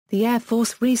The Air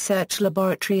Force Research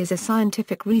Laboratory is a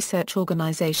scientific research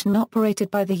organization operated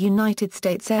by the United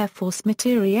States Air Force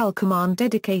Materiel Command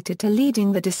dedicated to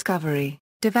leading the discovery,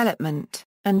 development,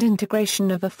 and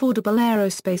integration of affordable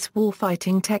aerospace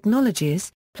warfighting technologies,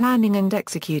 planning and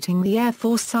executing the Air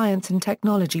Force Science and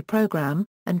Technology Program,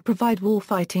 and provide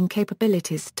warfighting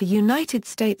capabilities to United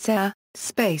States air,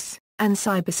 space, and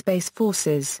cyberspace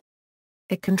forces.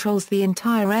 It controls the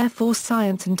entire Air Force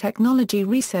Science and Technology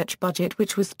research budget,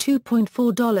 which was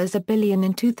 $2.4 billion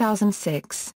in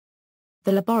 2006.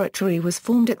 The laboratory was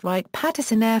formed at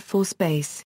Wright-Patterson Air Force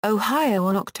Base, Ohio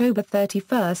on October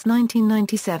 31,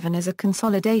 1997 as a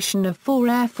consolidation of 4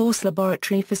 Air Force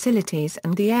laboratory facilities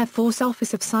and the Air Force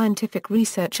Office of Scientific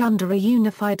Research under a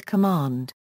unified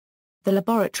command. The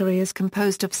laboratory is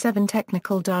composed of 7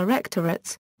 technical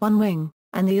directorates, 1 wing,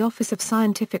 and the Office of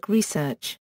Scientific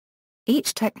Research.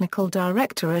 Each technical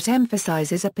directorate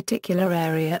emphasizes a particular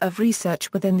area of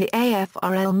research within the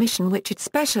AFRL mission, which it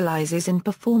specializes in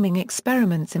performing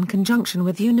experiments in conjunction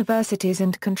with universities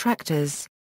and contractors.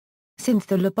 Since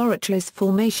the laboratory's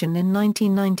formation in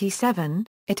 1997,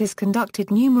 it has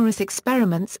conducted numerous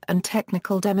experiments and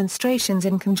technical demonstrations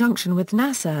in conjunction with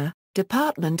NASA,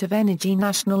 Department of Energy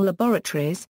National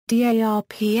Laboratories,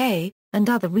 DARPA, and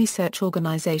other research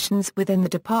organizations within the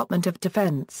Department of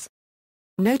Defense.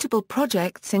 Notable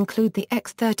projects include the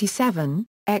X-37,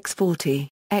 X-40,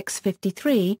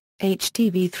 X-53,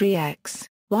 HTV-3X,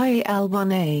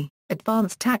 YAL-1A,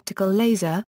 Advanced Tactical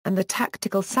Laser, and the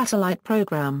Tactical Satellite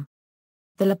Program.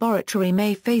 The laboratory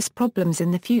may face problems in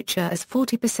the future as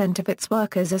 40% of its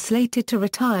workers are slated to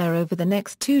retire over the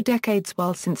next 2 decades,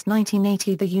 while since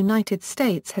 1980 the United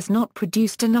States has not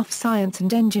produced enough science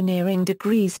and engineering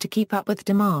degrees to keep up with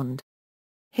demand.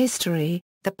 History.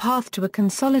 The path to a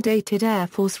consolidated Air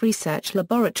Force Research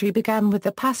Laboratory began with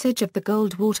the passage of the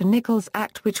Goldwater-Nichols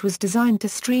Act, which was designed to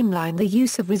streamline the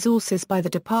use of resources by the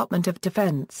Department of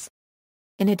Defense.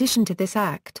 In addition to this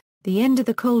act, the end of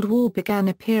the Cold War began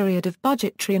a period of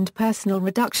budgetary and personnel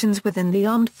reductions within the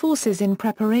armed forces in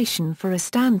preparation for a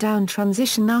stand-down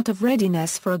transition out of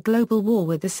readiness for a global war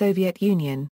with the Soviet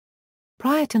Union.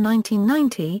 Prior to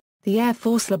 1990, the Air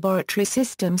Force Laboratory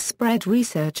System spread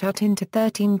research out into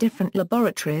 13 different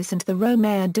laboratories and the Rome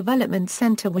Air Development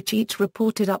Center, which each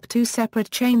reported up 2 separate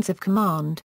chains of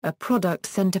command, a product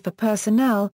center for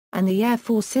personnel, and the Air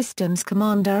Force Systems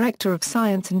Command Director of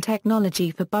Science and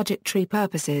Technology for budgetary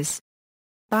purposes.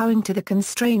 Bowing to the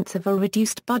constraints of a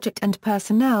reduced budget and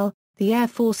personnel, the Air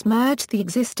Force merged the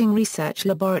existing research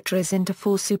laboratories into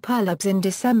 4 superlabs in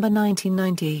December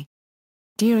 1990.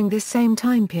 During this same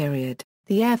time period,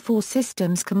 the Air Force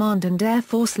Systems Command and Air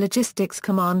Force Logistics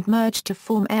Command merged to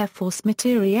form Air Force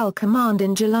Materiel Command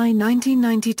in July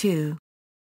 1992.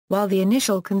 While the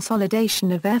initial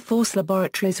consolidation of Air Force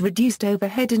laboratories reduced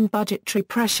overhead and budgetary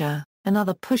pressure,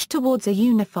 another push towards a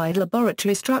unified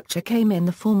laboratory structure came in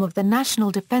the form of the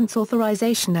National Defense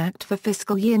Authorization Act for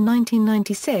fiscal year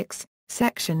 1996,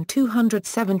 Section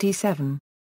 277.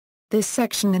 This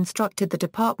section instructed the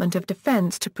Department of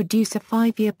Defense to produce a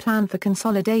 5-year plan for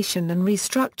consolidation and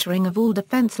restructuring of all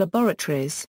defense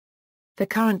laboratories. The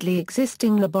currently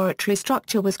existing laboratory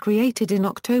structure was created in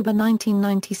October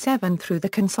 1997 through the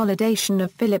consolidation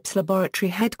of Phillips Laboratory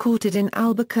headquartered in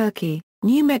Albuquerque,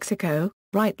 New Mexico,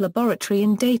 Wright Laboratory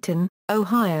in Dayton,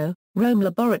 Ohio, Rome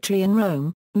Laboratory in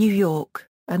Rome, New York,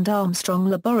 and Armstrong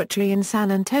Laboratory in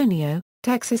San Antonio,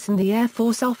 Texas, and the Air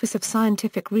Force Office of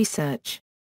Scientific Research.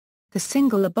 The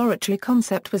single laboratory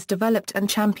concept was developed and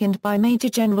championed by Major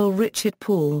General Richard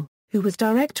Paul, who was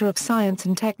Director of Science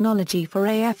and Technology for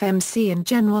AFMC, and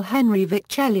General Henry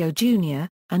Viccellio Jr.,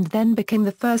 and then became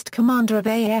the first commander of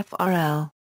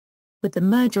AFRL. With the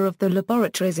merger of the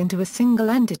laboratories into a single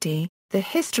entity, the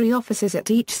history offices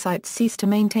at each site ceased to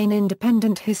maintain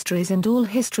independent histories and all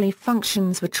history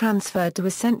functions were transferred to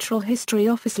a central history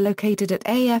office located at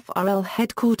AFRL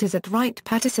headquarters at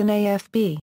Wright-Patterson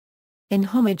AFB. In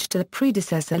homage to the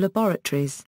predecessor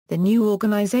laboratories, the new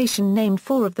organization named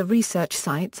 4 of the research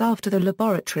sites after the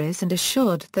laboratories and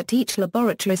assured that each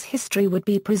laboratory's history would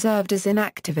be preserved as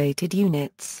inactivated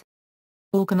units.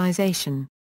 Organization.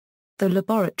 The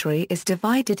laboratory is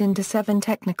divided into 7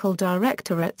 technical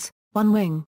directorates, 1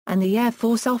 wing, and the Air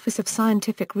Force Office of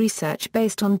Scientific Research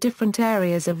based on different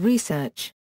areas of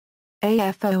research.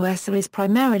 AFOSR is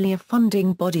primarily a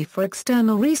funding body for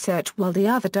external research, while the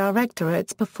other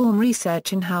directorates perform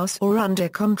research in-house or under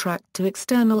contract to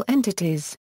external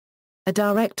entities. A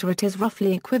directorate is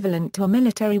roughly equivalent to a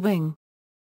military wing.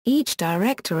 Each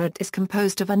directorate is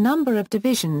composed of a number of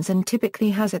divisions and typically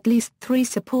has at least 3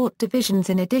 support divisions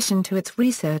in addition to its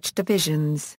research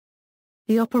divisions.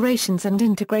 The Operations and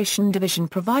Integration Division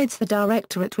provides the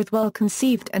Directorate with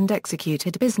well-conceived and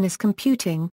executed business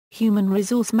computing, human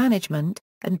resource management,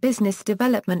 and business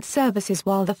development services,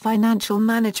 while the Financial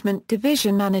Management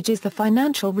Division manages the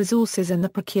financial resources and the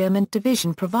Procurement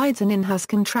Division provides an in-house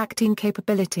contracting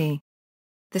capability.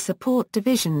 The support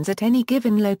divisions at any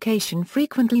given location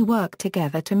frequently work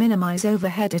together to minimize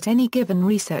overhead at any given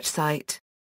research site.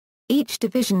 Each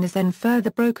division is then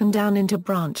further broken down into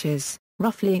branches,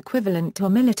 roughly equivalent to a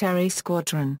military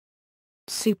squadron.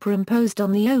 Superimposed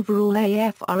on the overall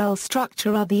AFRL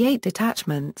structure are the 8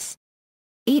 detachments.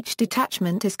 Each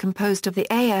detachment is composed of the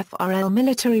AFRL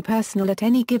military personnel at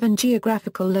any given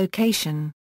geographical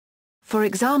location. For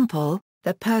example,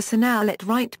 the personnel at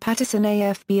Wright-Patterson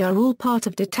AFB are all part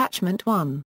of Detachment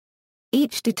 1.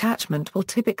 Each detachment will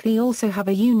typically also have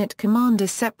a unit commander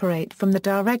separate from the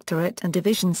directorate and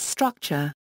division's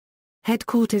structure.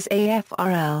 Headquarters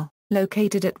AFRL,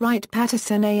 located at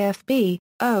Wright-Patterson AFB,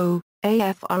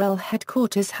 AFRL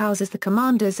headquarters houses the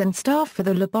commanders and staff for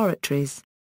the laboratories.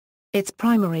 Its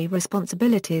primary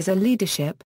responsibilities are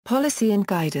leadership, policy and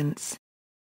guidance.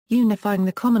 Unifying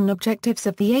the common objectives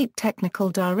of the 8 technical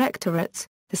directorates,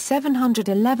 the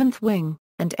 711th Wing,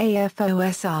 and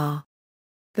AFOSR.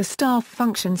 The staff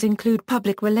functions include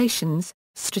public relations,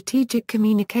 strategic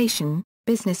communication,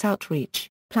 business outreach,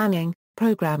 planning,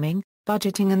 programming,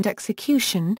 budgeting and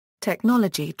execution,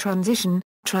 technology transition,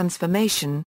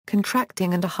 transformation,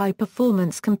 contracting and a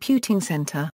high-performance computing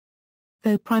center.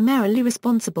 Though primarily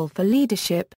responsible for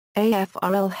leadership,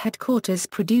 AFRL headquarters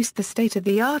produced the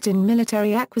state-of-the-art in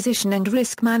military acquisition and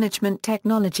risk management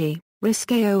technology, RISC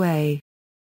AOA.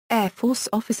 Air Force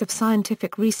Office of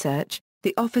Scientific Research,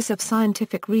 the Office of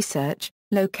Scientific Research,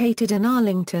 located in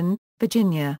Arlington,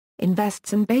 Virginia,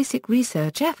 invests in basic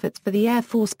research efforts for the Air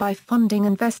Force by funding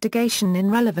investigation in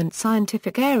relevant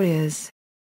scientific areas.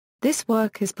 This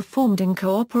work is performed in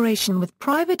cooperation with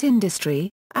private industry,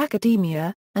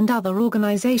 academia, and other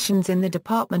organizations in the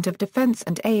Department of Defense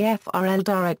and AFRL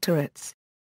directorates.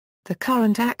 The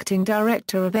current acting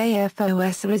director of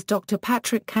AFOSR is Dr.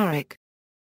 Patrick Carrick.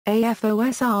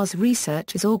 AFOSR's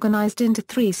research is organized into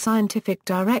 3 scientific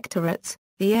directorates,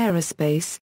 the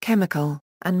Aerospace, Chemical,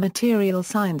 and Material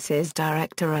Sciences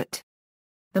Directorate,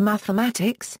 the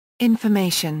Mathematics,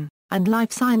 Information, and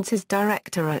Life Sciences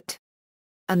Directorate,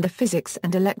 and the Physics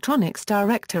and Electronics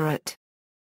Directorate.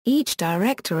 Each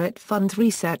directorate funds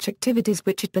research activities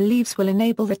which it believes will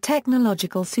enable the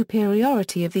technological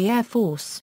superiority of the Air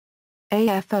Force.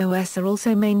 AFOSR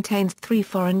also maintains 3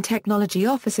 foreign technology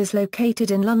offices located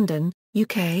in London,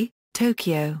 UK,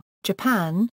 Tokyo,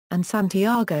 Japan, and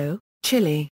Santiago,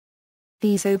 Chile.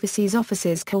 These overseas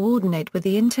offices coordinate with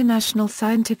the international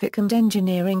scientific and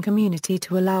engineering community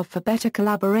to allow for better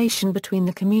collaboration between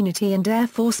the community and Air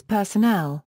Force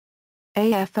personnel.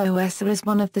 AFOSR is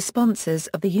one of the sponsors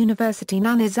of the University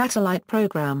Nanosatellite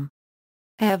Program.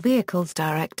 Air Vehicles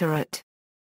Directorate.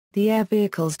 The Air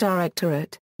Vehicles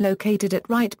Directorate, located at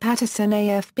Wright-Patterson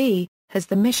AFB, has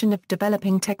the mission of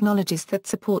developing technologies that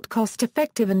support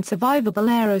cost-effective and survivable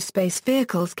aerospace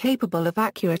vehicles capable of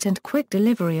accurate and quick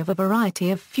delivery of a variety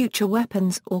of future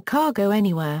weapons or cargo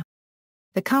anywhere.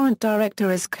 The current director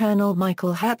is Colonel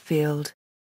Michael Hatfield.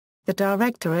 The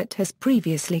Directorate has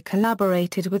previously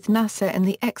collaborated with NASA in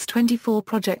the X-24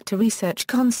 project to research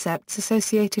concepts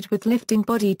associated with lifting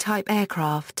body-type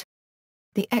aircraft.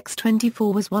 The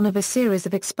X-24 was one of a series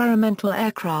of experimental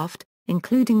aircraft,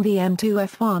 including the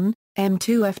M2F1,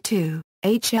 M2F2,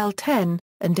 HL-10,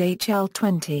 and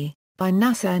HL-20, by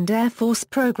NASA and Air Force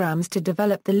programs to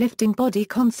develop the lifting body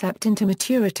concept into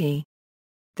maturity.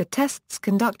 The tests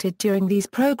conducted during these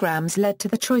programs led to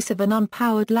the choice of an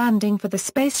unpowered landing for the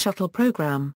Space Shuttle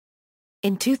program.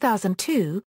 In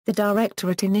 2002, the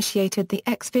Directorate initiated the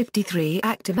X-53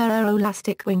 Active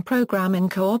Aeroelastic Wing program in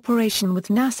cooperation with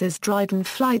NASA's Dryden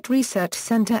Flight Research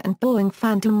Center and Boeing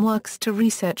Phantom Works to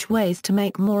research ways to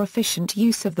make more efficient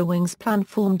use of the wing's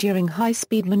planform during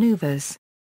high-speed maneuvers.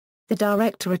 The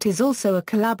Directorate is also a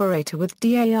collaborator with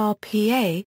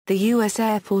DARPA, the U.S.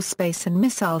 Air Force Space and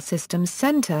Missile Systems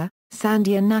Center,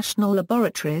 Sandia National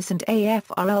Laboratories and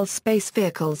AFRL Space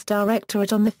Vehicles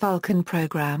Directorate on the Falcon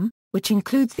program, which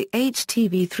includes the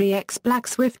HTV-3X Black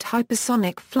Swift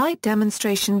hypersonic flight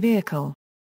demonstration vehicle.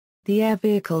 The Air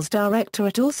Vehicles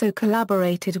Directorate also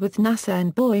collaborated with NASA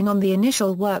and Boeing on the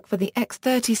initial work for the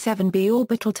X-37B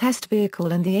orbital test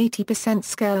vehicle and the 80%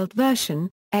 scaled version,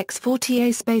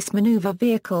 X-40A Space Maneuver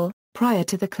Vehicle, prior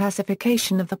to the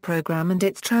classification of the program and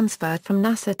its transfer from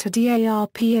NASA to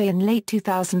DARPA in late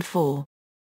 2004.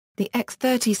 The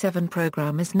X-37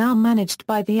 program is now managed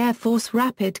by the Air Force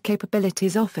Rapid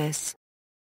Capabilities Office.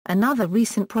 Another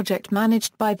recent project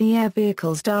managed by the Air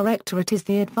Vehicles Directorate is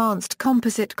the Advanced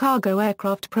Composite Cargo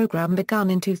Aircraft Program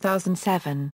begun in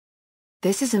 2007.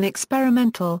 This is an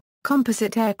experimental,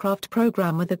 composite aircraft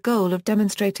program with the goal of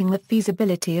demonstrating the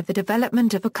feasibility of the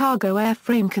development of a cargo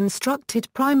airframe constructed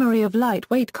primarily of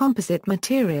lightweight composite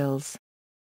materials.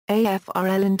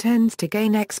 AFRL intends to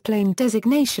gain X-plane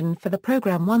designation for the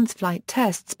program once flight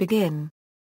tests begin.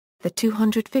 The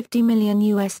 $250 million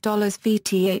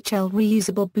VTHL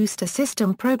Reusable Booster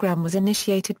System program was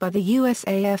initiated by the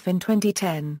USAF in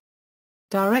 2010.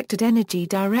 Directed Energy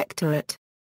Directorate.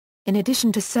 In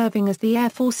addition to serving as the Air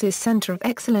Force's Center of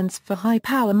Excellence for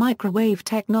High-Power Microwave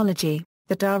Technology,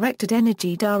 the Directed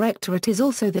Energy Directorate is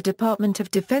also the Department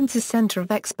of Defense's Center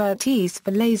of Expertise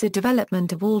for laser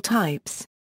development of all types.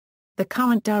 The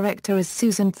current director is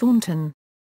Susan Thornton.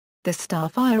 The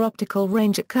Starfire Optical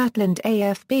Range at Kirtland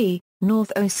AFB,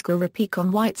 North Oscar Peak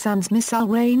on White Sands Missile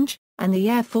Range, and the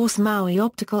Air Force Maui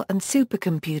Optical and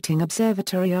Supercomputing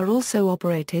Observatory are also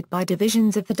operated by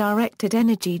divisions of the Directed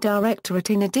Energy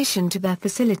Directorate in addition to their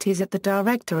facilities at the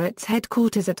Directorate's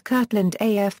headquarters at Kirtland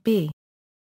AFB.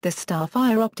 The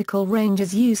Starfire Optical Range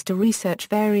is used to research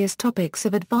various topics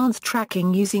of advanced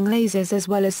tracking using lasers as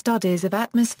well as studies of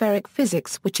atmospheric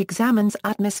physics which examines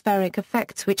atmospheric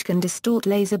effects which can distort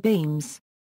laser beams.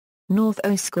 North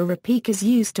Oscar Peak is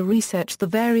used to research the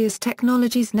various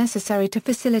technologies necessary to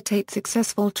facilitate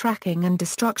successful tracking and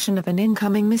destruction of an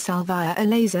incoming missile via a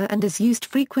laser and is used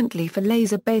frequently for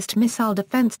laser-based missile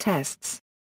defense tests.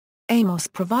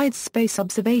 AMOS provides space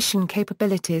observation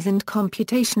capabilities and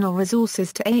computational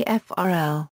resources to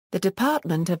AFRL, the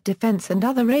Department of Defense and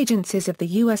other agencies of the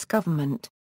U.S. government.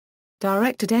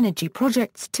 Directed energy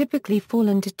projects typically fall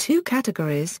into two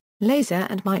categories, laser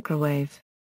and microwave.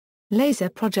 Laser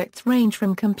projects range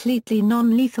from completely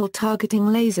non-lethal targeting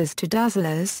lasers to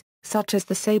dazzlers, such as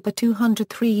the Sabre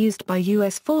 203 used by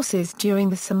U.S. forces during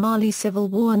the Somali Civil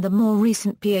War and the more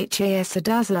recent PHAS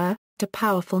dazzler, to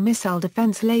powerful missile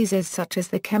defense lasers such as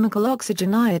the chemical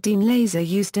oxygen iodine laser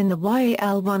used in the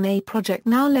YAL-1A project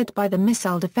now led by the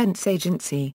Missile Defense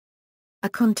Agency. A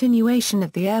continuation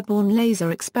of the airborne laser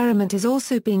experiment is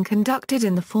also being conducted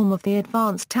in the form of the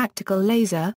Advanced Tactical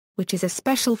Laser, which is a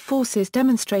Special Forces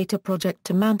demonstrator project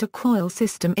to mount a coil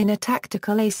system in a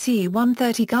tactical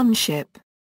AC-130 gunship.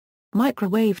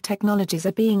 Microwave technologies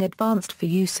are being advanced for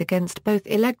use against both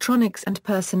electronics and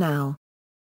personnel.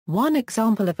 One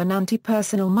example of an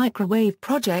anti-personnel microwave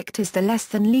project is the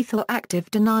less-than-lethal active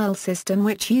denial system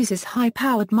which uses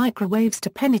high-powered microwaves to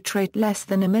penetrate less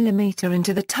than a millimeter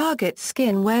into the target's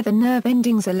skin where the nerve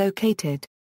endings are located.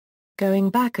 Going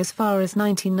back as far as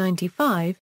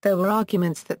 1995, there were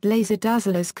arguments that laser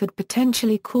dazzlers could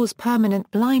potentially cause permanent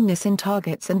blindness in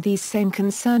targets, and these same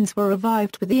concerns were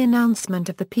revived with the announcement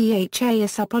of the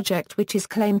PHAS project, which is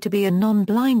claimed to be a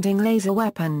non-blinding laser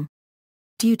weapon.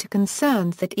 Due to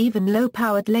concerns that even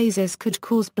low-powered lasers could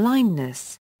cause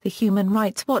blindness, the Human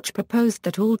Rights Watch proposed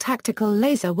that all tactical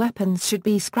laser weapons should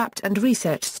be scrapped and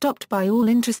research stopped by all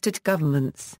interested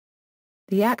governments.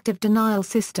 The active denial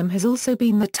system has also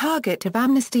been the target of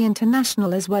Amnesty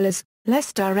International as well as,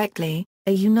 less directly,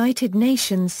 a United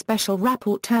Nations Special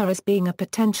Rapporteur as being a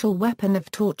potential weapon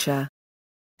of torture.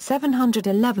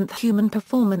 711th Human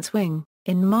Performance Wing.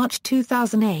 In March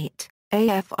 2008,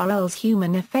 AFRL's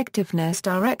Human Effectiveness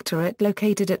Directorate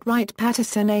located at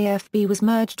Wright-Patterson AFB was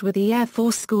merged with the Air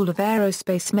Force School of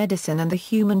Aerospace Medicine and the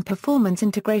Human Performance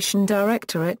Integration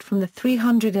Directorate from the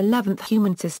 311th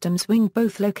Human Systems Wing,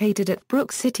 both located at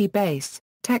Brooks City Base,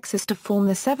 Texas, to form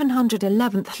the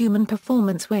 711th Human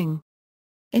Performance Wing.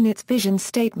 In its vision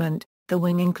statement, the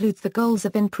wing includes the goals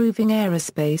of improving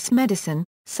aerospace medicine,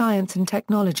 science and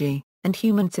technology, and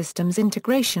human systems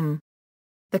integration.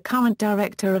 The current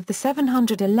director of the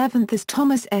 711th is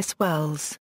Thomas S.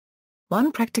 Wells.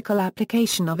 One practical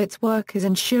application of its work is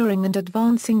ensuring and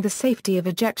advancing the safety of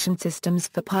ejection systems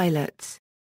for pilots.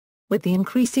 With the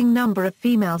increasing number of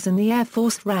females in the Air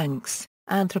Force ranks,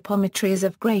 anthropometry is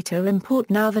of greater import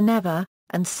now than ever,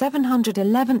 and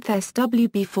 711th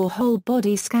SWB-4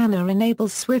 whole-body scanner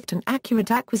enables swift and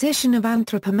accurate acquisition of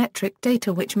anthropometric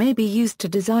data which may be used to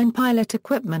design pilot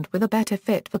equipment with a better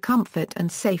fit for comfort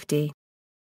and safety.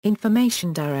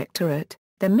 Information Directorate.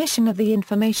 The mission of the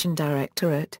Information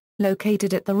Directorate,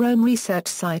 located at the Rome Research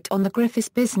Site on the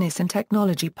Griffith Business and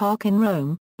Technology Park in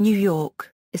Rome, New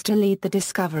York, is to lead the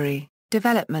discovery,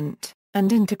 development,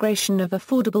 and integration of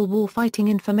affordable warfighting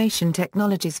information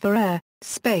technologies for air,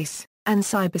 space, and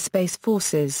cyberspace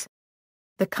forces.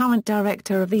 The current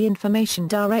director of the Information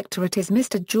Directorate is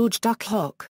Mr. George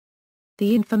Duckhock.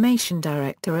 The Information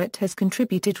Directorate has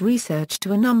contributed research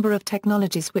to a number of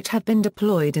technologies which have been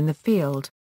deployed in the field.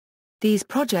 These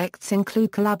projects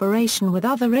include collaboration with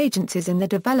other agencies in the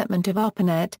development of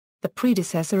ARPANET, the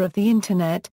predecessor of the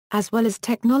Internet, as well as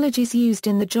technologies used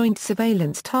in the Joint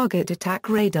Surveillance Target Attack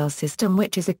Radar System,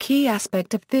 which is a key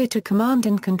aspect of theater command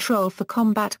and control for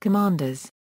combat commanders.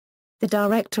 The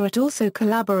Directorate also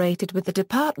collaborated with the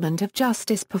Department of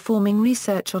Justice performing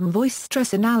research on voice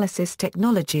stress analysis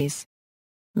technologies.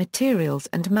 Materials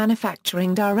and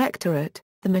Manufacturing Directorate.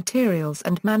 The Materials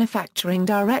and Manufacturing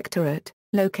Directorate,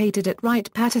 located at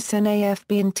Wright-Patterson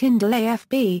AFB and Tyndall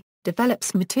AFB,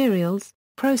 develops materials,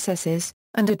 processes,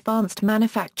 and advanced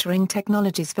manufacturing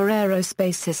technologies for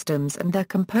aerospace systems and their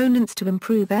components to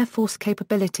improve Air Force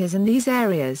capabilities in these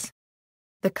areas.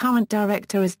 The current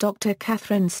director is Dr.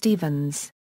 Catherine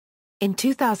Stevens. In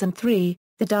 2003,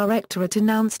 the Directorate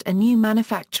announced a new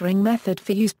manufacturing method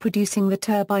for use producing the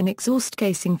turbine exhaust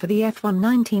casing for the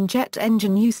F-119 jet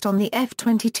engine used on the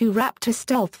F-22 Raptor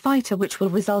stealth fighter, which will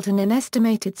result in an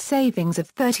estimated savings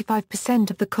of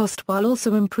 35% of the cost while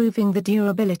also improving the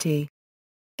durability.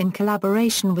 In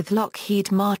collaboration with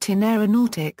Lockheed Martin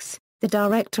Aeronautics, the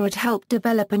Directorate helped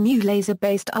develop a new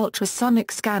laser-based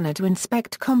ultrasonic scanner to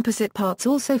inspect composite parts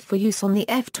also for use on the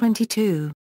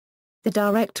F-22. The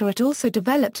Directorate also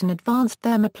developed an advanced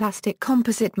thermoplastic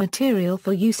composite material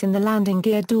for use in the landing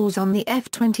gear doors on the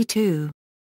F-22.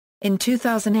 In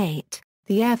 2008,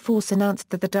 the Air Force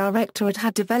announced that the Directorate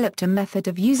had developed a method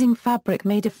of using fabric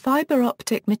made of fiber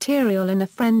optic material in a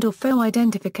friend or foe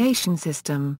identification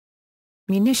system.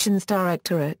 Munitions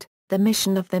Directorate. The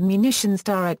mission of the Munitions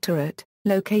Directorate,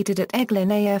 located at Eglin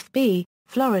AFB,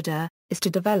 Florida, is to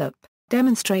develop,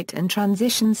 demonstrate and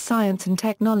transition science and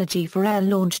technology for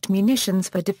air-launched munitions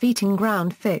for defeating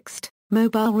ground-fixed,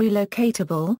 mobile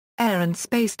relocatable, air and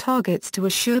space targets to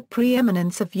assure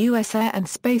preeminence of U.S. air and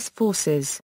space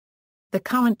forces. The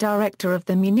current director of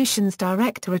the Munitions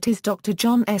Directorate is Dr.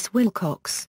 John S.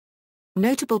 Wilcox.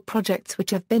 Notable projects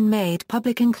which have been made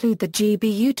public include the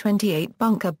GBU-28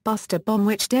 bunker buster bomb,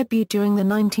 which debuted during the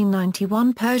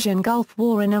 1991 Persian Gulf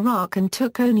War in Iraq and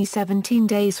took only 17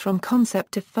 days from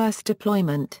concept to first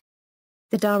deployment.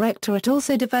 The Directorate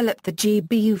also developed the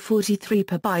GBU-43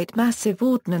 Pabite massive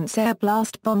ordnance air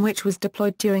blast bomb, which was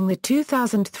deployed during the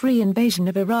 2003 invasion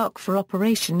of Iraq for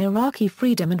Operation Iraqi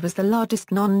Freedom and was the largest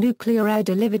non-nuclear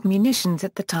air-delivered munitions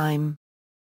at the time.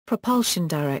 Propulsion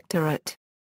Directorate.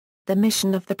 The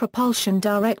mission of the Propulsion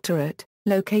Directorate,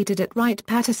 located at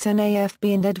Wright-Patterson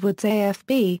AFB and Edwards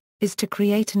AFB, is to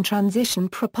create and transition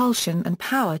propulsion and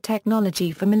power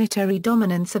technology for military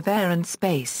dominance of air and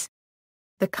space.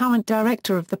 The current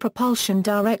director of the Propulsion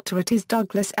Directorate is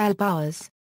Douglas L. Bowers.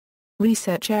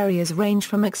 Research areas range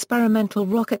from experimental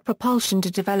rocket propulsion to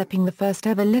developing the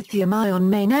first-ever lithium-ion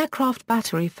main aircraft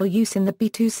battery for use in the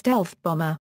B-2 stealth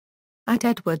bomber. At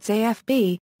Edwards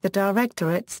AFB, the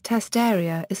Directorate's test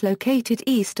area is located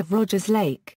east of Rogers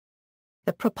Lake.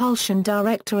 The Propulsion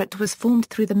Directorate was formed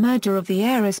through the merger of the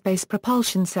Aerospace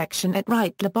Propulsion Section at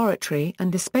Wright Laboratory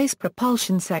and the Space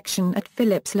Propulsion Section at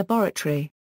Phillips Laboratory.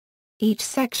 Each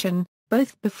section,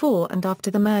 both before and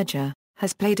after the merger,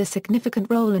 has played a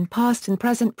significant role in past and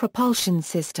present propulsion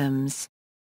systems.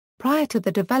 Prior to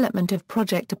the development of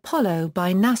Project Apollo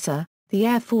by NASA, the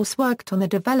Air Force worked on the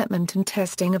development and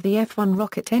testing of the F-1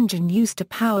 rocket engine used to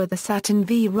power the Saturn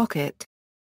V rocket.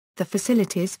 The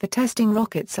facilities for testing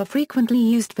rockets are frequently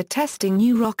used for testing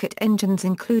new rocket engines,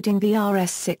 including the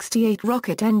RS-68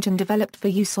 rocket engine developed for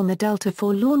use on the Delta IV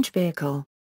launch vehicle.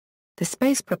 The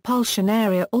Space Propulsion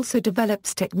Area also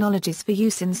develops technologies for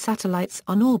use in satellites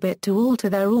on orbit to alter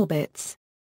their orbits.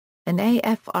 An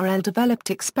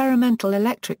AFRL-developed experimental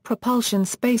electric propulsion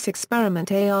space experiment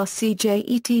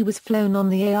ARCJET was flown on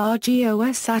the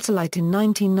ARGOS satellite in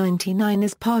 1999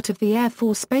 as part of the Air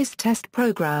Force Space Test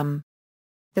Program.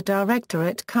 The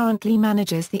Directorate currently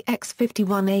manages the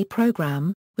X-51A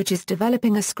program, which is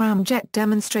developing a scramjet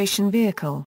demonstration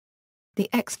vehicle. The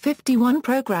X-51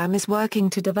 program is working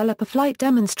to develop a flight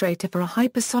demonstrator for a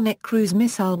hypersonic cruise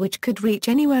missile which could reach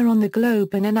anywhere on the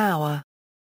globe in an hour.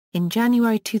 In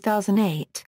January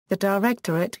 2008, the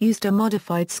Directorate used a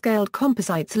modified scaled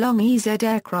composites Long EZ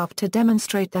aircraft to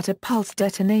demonstrate that a pulse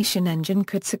detonation engine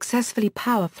could successfully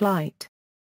power flight.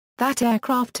 That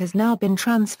aircraft has now been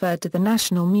transferred to the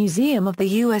National Museum of the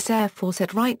U.S. Air Force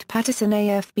at Wright-Patterson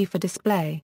AFB for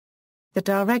display. The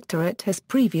Directorate has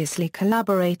previously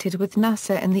collaborated with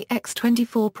NASA in the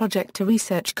X-24 project to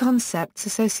research concepts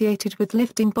associated with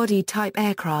lifting body-type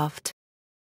aircraft.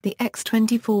 The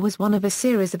X-24 was one of a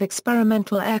series of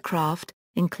experimental aircraft,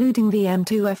 including the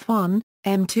M2F1,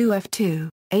 M2F2,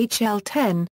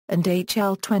 HL-10, and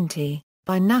HL-20,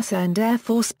 by NASA and Air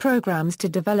Force programs to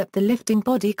develop the lifting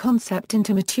body concept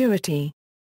into maturity.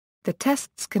 The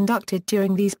tests conducted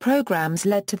during these programs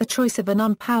led to the choice of an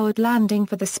unpowered landing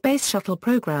for the Space Shuttle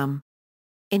program.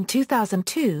 In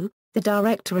 2002, the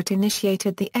Directorate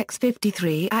initiated the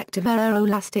X-53 Active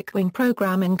Aeroelastic Wing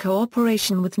program in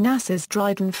cooperation with NASA's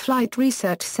Dryden Flight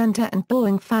Research Center and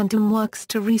Boeing Phantom Works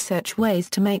to research ways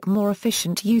to make more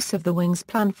efficient use of the wing's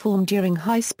planform during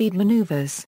high-speed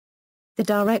maneuvers. The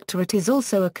Directorate is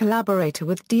also a collaborator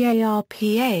with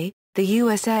DARPA, the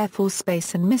U.S. Air Force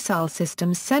Base and Missile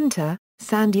Systems Center,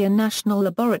 Sandia National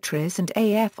Laboratories and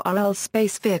AFRL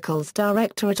Space Vehicles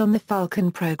Directorate on the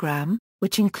Falcon program,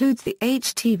 which includes the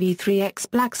HTV-3X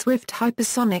Black Swift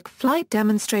hypersonic flight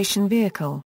demonstration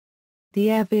vehicle. The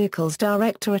Air Vehicles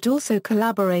Directorate also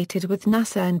collaborated with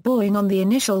NASA and Boeing on the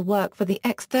initial work for the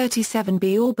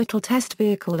X-37B orbital test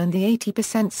vehicle and the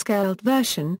 80% scaled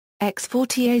version,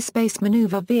 X-40A Space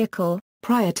Maneuver Vehicle,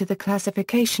 prior to the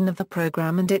classification of the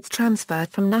program and its transfer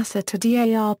from NASA to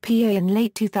DARPA in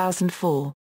late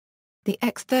 2004. The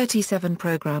X-37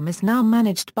 program is now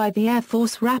managed by the Air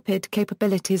Force Rapid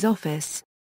Capabilities Office.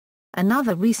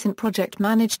 Another recent project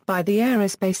managed by the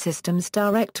Aerospace Systems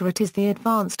Directorate is the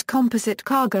Advanced Composite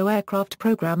Cargo Aircraft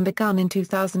program begun in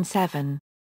 2007.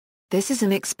 This is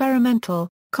an experimental,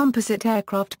 composite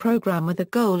aircraft program with the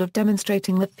goal of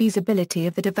demonstrating the feasibility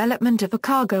of the development of a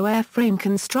cargo airframe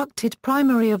constructed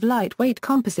primarily of lightweight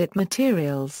composite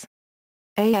materials.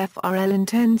 AFRL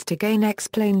intends to gain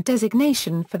X-plane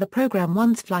designation for the program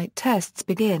once flight tests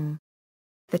begin.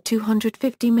 The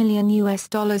 $250 million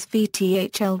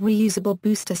VTHL Reusable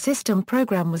Booster System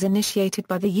program was initiated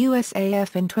by the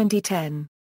USAF in 2010.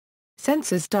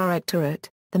 Sensors Directorate.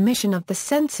 The mission of the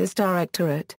Sensors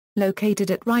Directorate,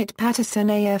 located at Wright-Patterson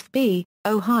AFB,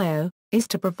 Ohio, is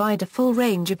to provide a full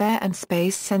range of air and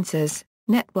space sensors,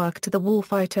 network to the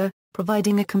warfighter,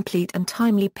 providing a complete and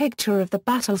timely picture of the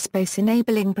battle space,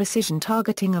 enabling precision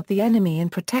targeting of the enemy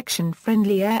and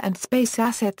protection-friendly air and space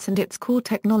assets, and its core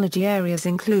technology areas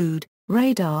include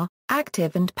radar,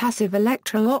 active and passive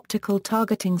electro-optical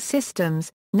targeting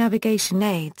systems, navigation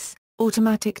aids,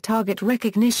 automatic target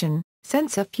recognition,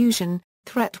 sensor fusion,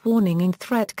 threat warning and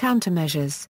threat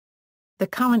countermeasures. The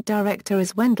current director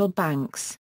is Wendell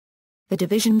Banks. The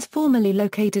divisions formerly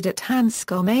located at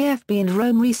Hanscom AFB and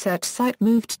Rome Research Site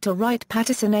moved to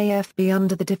Wright-Patterson AFB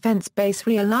under the Defense Base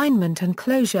Realignment and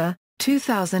Closure,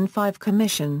 2005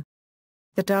 Commission.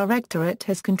 The Directorate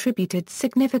has contributed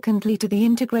significantly to the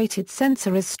Integrated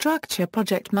Sensors Structure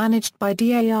project managed by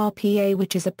DARPA,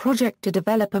 which is a project to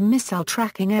develop a missile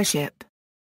tracking airship.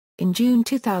 In June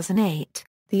 2008,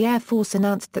 the Air Force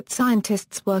announced that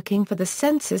scientists working for the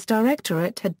Sensors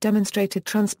Directorate had demonstrated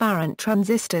transparent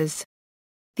transistors.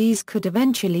 These could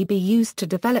eventually be used to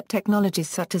develop technologies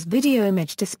such as video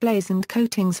image displays and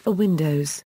coatings for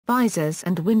windows, visors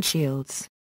and windshields.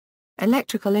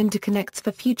 Electrical interconnects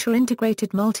for future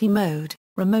integrated multi-mode,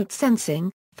 remote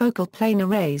sensing, focal plane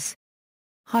arrays.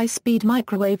 High-speed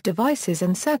microwave devices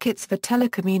and circuits for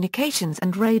telecommunications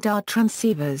and radar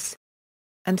transceivers.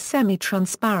 And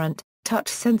semi-transparent,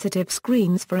 touch-sensitive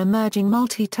screens for emerging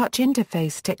multi-touch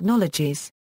interface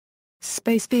technologies.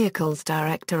 Space Vehicles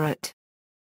Directorate.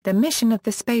 The mission of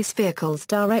the Space Vehicles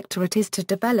Directorate is to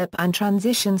develop and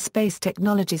transition space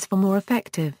technologies for more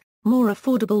effective, more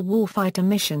affordable warfighter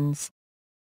missions.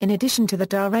 In addition to the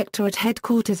Directorate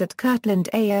headquarters at Kirtland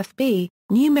AFB,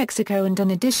 New Mexico, and an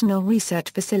additional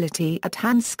research facility at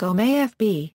Hanscom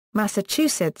AFB,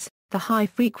 Massachusetts, the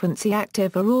High-Frequency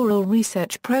Active Auroral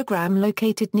Research Program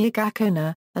located near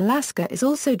Gacona, Alaska is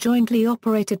also jointly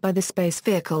operated by the Space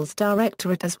Vehicles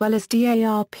Directorate as well as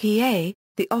DARPA,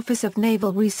 the Office of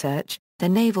Naval Research, the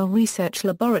Naval Research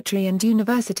Laboratory and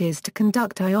universities to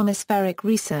conduct ionospheric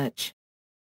research.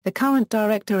 The current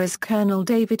director is Colonel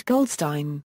David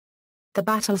Goldstein. The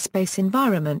Battlespace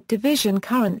Environment Division,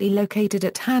 currently located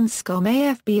at Hanscom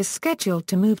AFB, is scheduled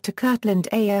to move to Kirtland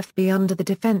AFB under the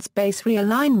Defense Base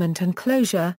Realignment and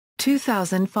Closure,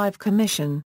 2005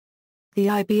 Commission. The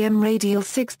IBM Radial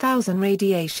 6000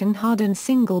 radiation-hardened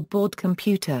single-board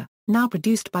computer, now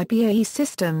produced by BAE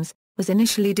Systems, was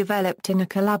initially developed in a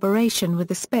collaboration with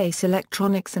the Space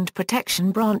Electronics and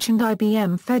Protection Branch and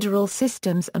IBM Federal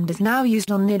Systems and is now used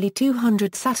on nearly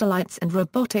 200 satellites and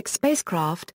robotic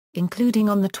spacecraft, including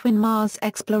on the twin Mars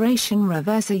exploration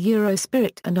rover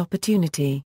Spirit and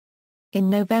Opportunity. In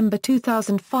November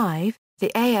 2005,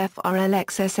 the AFRL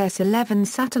XSS-11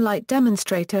 satellite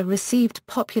demonstrator received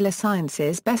Popular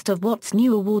Science's Best of What's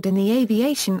New award in the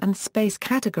Aviation and Space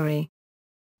category.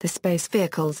 The Space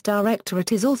Vehicles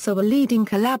Directorate is also a leading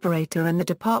collaborator in the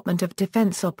Department of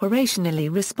Defense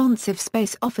Operationally Responsive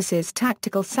Space Office's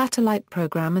Tactical Satellite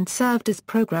Program and served as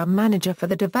program manager for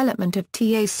the development of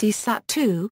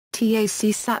TAC-SAT-2,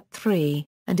 TAC-SAT-3,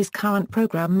 and is current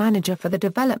program manager for the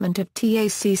development of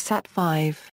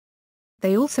TAC-SAT-5.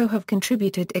 They also have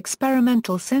contributed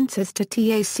experimental sensors to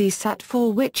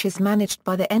TAC-SAT-4, which is managed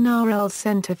by the NRL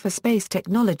Center for Space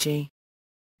Technology.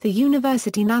 The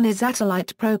University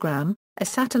Nanosatellite Program, a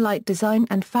satellite design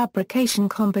and fabrication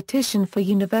competition for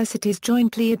universities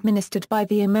jointly administered by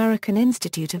the American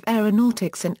Institute of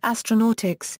Aeronautics and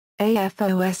Astronautics,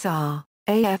 AFOSR,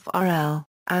 AFRL,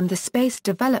 and the Space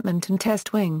Development and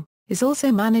Test Wing, is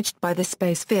also managed by the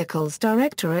Space Vehicles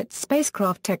Directorate's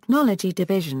Spacecraft Technology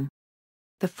Division.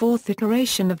 The fourth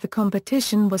iteration of the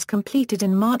competition was completed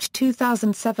in March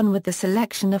 2007 with the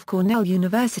selection of Cornell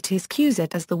University's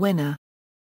CuSat as the winner.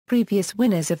 Previous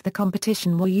winners of the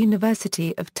competition were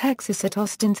University of Texas at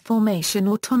Austin's Formation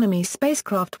Autonomy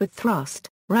spacecraft with thrust,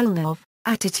 Rolnov,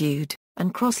 attitude,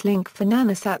 and crosslink for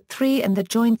Nanosat-3 and the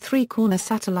joint three-corner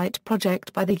satellite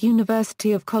project by the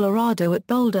University of Colorado at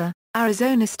Boulder,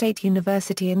 Arizona State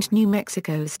University and New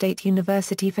Mexico State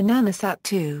University for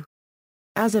Nanosat-2.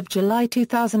 As of July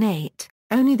 2008,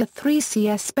 only the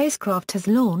 3CS spacecraft has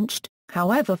launched,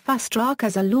 however Fast-Track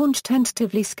has a launch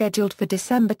tentatively scheduled for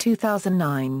December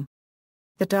 2009.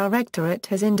 The Directorate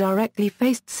has indirectly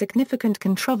faced significant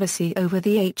controversy over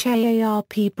the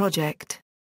HAARP project.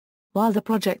 While the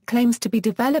project claims to be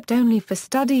developed only for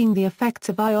studying the effects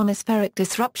of ionospheric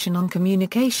disruption on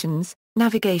communications,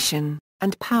 navigation,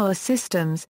 and power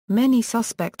systems, many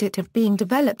suspect it of being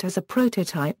developed as a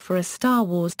prototype for a Star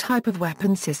Wars type of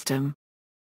weapon system.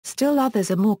 Still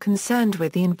others are more concerned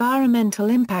with the environmental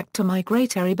impact to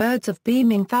migratory birds of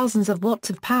beaming thousands of watts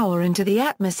of power into the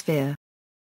atmosphere.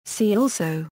 See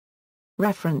also.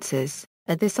 References.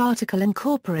 This article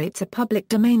incorporates a public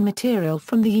domain material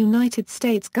from the United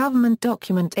States government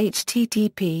document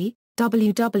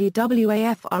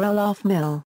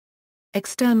http://www.afrl.mil.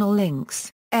 External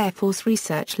links. Air Force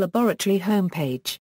Research Laboratory homepage.